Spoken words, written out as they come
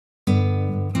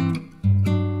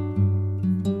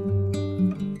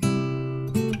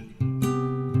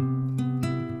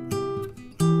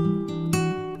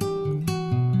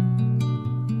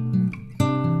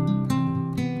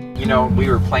know, we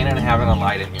were planning on having a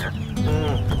light in here.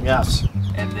 Yes.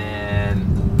 And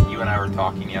then you and I were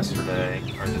talking yesterday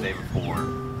or the day before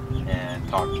and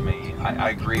talked to me.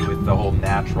 I agree with the whole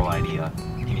natural idea.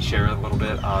 Can you share a little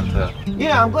bit on the...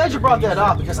 Yeah, I'm glad you brought that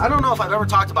up because I don't know if I've ever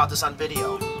talked about this on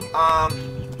video.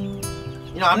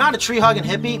 You know, I'm not a tree-hugging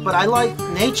hippie, but I like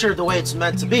nature the way it's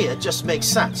meant to be. It just makes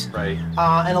sense. Right.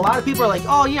 And a lot of people are like,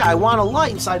 oh yeah, I want a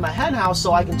light inside my hen house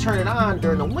so I can turn it on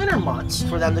during the winter months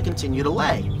for them to continue to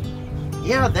lay.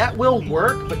 Yeah, that will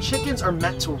work, but chickens are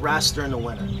meant to rest during the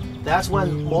winter. That's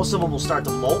when most of them will start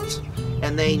to molt,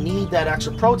 and they need that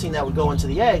extra protein that would go into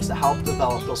the eggs to help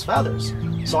develop those feathers.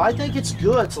 So I think it's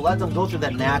good to let them go through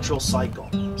that natural cycle.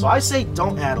 So I say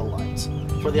don't add a light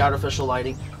for the artificial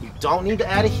lighting. You don't need to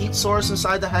add a heat source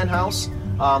inside the hen house.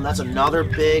 That's another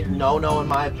big no-no in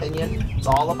my opinion. It's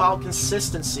all about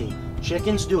consistency.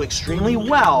 Chickens do extremely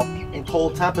well in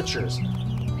cold temperatures.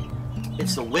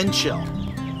 It's the wind chill.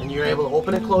 And you're able to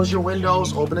open and close your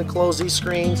windows, open and close these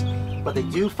screens, but they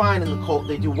do fine in the cold,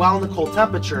 they do well in the cold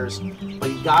temperatures,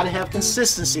 but you gotta have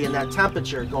consistency in that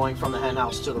temperature going from the hen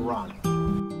house to the run.